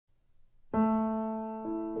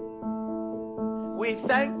We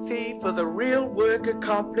thank thee for the real work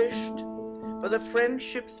accomplished, for the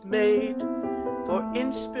friendships made, for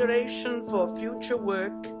inspiration for future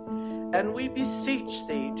work, and we beseech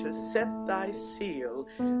thee to set thy seal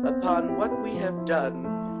upon what we have done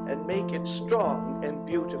and make it strong and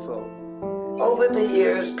beautiful. Over the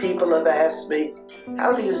years, people have asked me,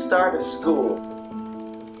 how do you start a school?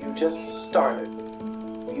 You just start it.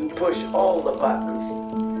 You push all the buttons.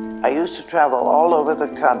 I used to travel all over the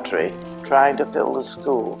country trying to fill the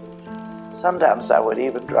school. Sometimes I would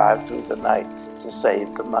even drive through the night to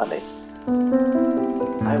save the money.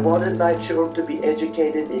 I wanted my children to be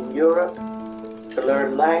educated in Europe, to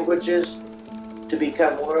learn languages, to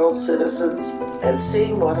become world citizens, and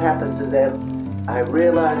seeing what happened to them, I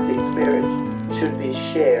realized the experience should be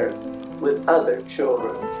shared with other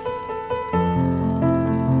children.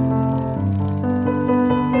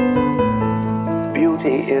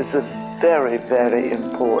 Beauty is a very, very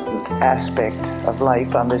important aspect of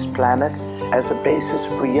life on this planet as a basis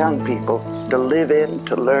for young people to live in,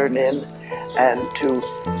 to learn in, and to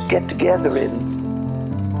get together in.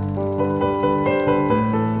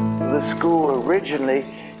 The school originally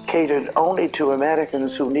catered only to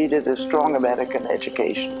Americans who needed a strong American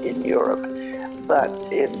education in Europe, but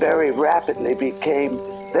it very rapidly became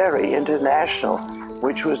very international,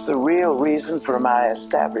 which was the real reason for my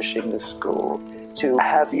establishing the school, to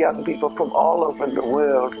have young people from all over the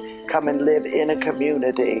world come and live in a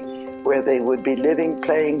community where they would be living,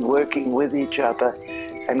 playing, working with each other,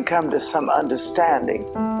 and come to some understanding.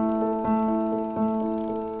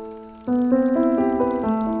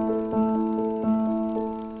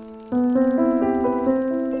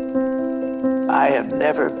 I have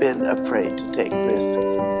never been afraid to take risks.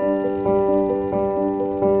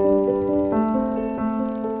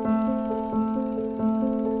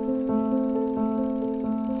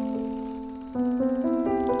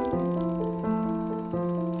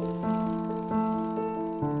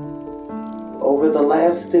 Over the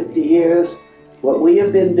last 50 years, what we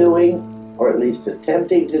have been doing, or at least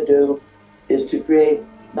attempting to do, is to create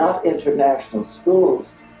not international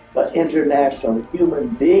schools, but international human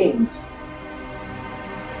beings.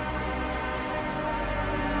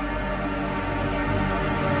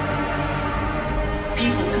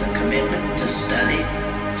 People with a commitment to study,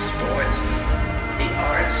 sports, the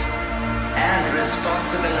arts, and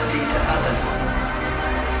responsibility to others.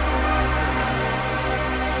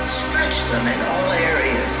 Stretch them in all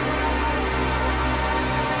areas.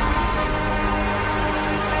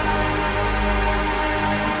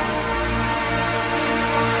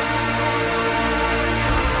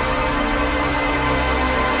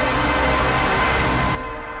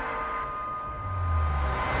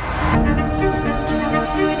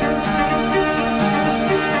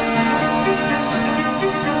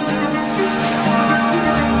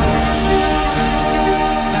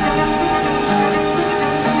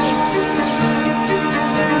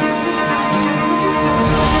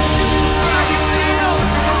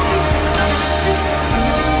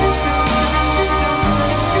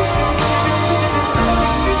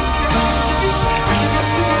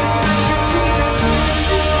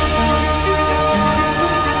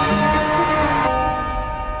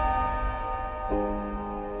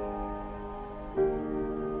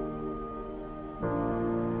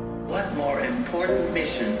 What more important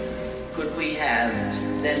mission could we have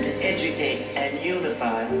than to educate and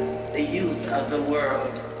unify the youth of the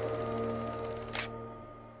world?